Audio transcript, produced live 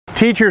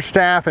Teachers,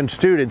 staff, and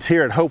students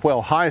here at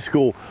Hopewell High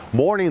School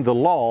mourning the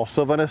loss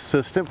of an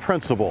assistant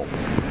principal.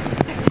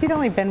 She'd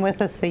only been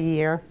with us a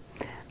year.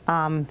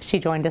 She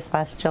joined us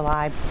last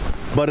July.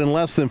 But in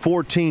less than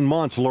 14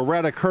 months,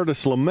 Loretta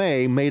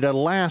Curtis-LeMay made a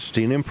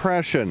lasting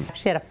impression.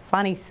 She had a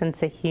funny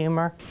sense of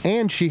humor.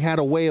 And she had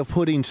a way of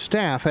putting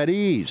staff at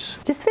ease.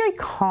 Just very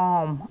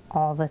calm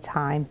all the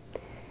time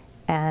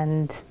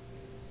and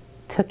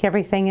took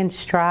everything in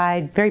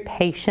stride, very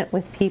patient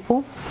with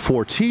people.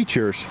 For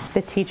teachers,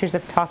 the teachers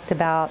have talked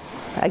about,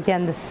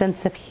 again, the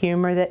sense of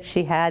humor that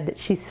she had, that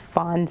she's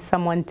fun,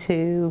 someone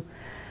to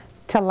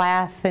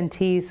laugh and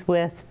tease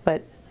with,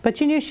 but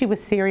you knew she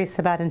was serious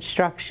about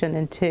instruction,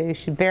 and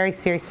she's very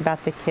serious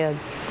about the kids.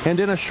 And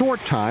in a short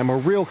time, a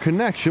real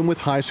connection with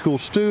high school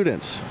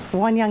students.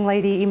 One young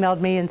lady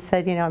emailed me and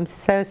said, you know, I'm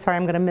so sorry,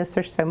 I'm going to miss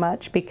her so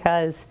much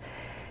because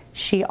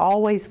she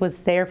always was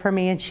there for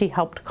me and she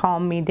helped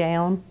calm me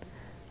down.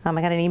 I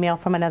got an email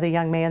from another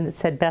young man that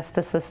said, best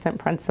assistant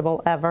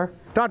principal ever.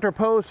 Dr.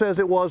 Poe says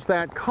it was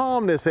that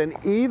calmness and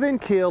even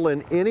keel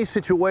in any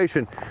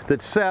situation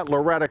that set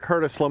Loretta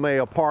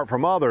Curtis-LeMay apart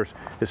from others,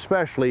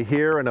 especially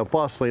here in a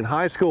bustling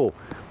high school.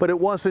 But it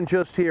wasn't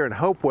just here in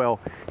Hopewell.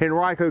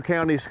 Henrico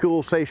County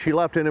schools say she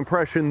left an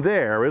impression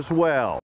there as well.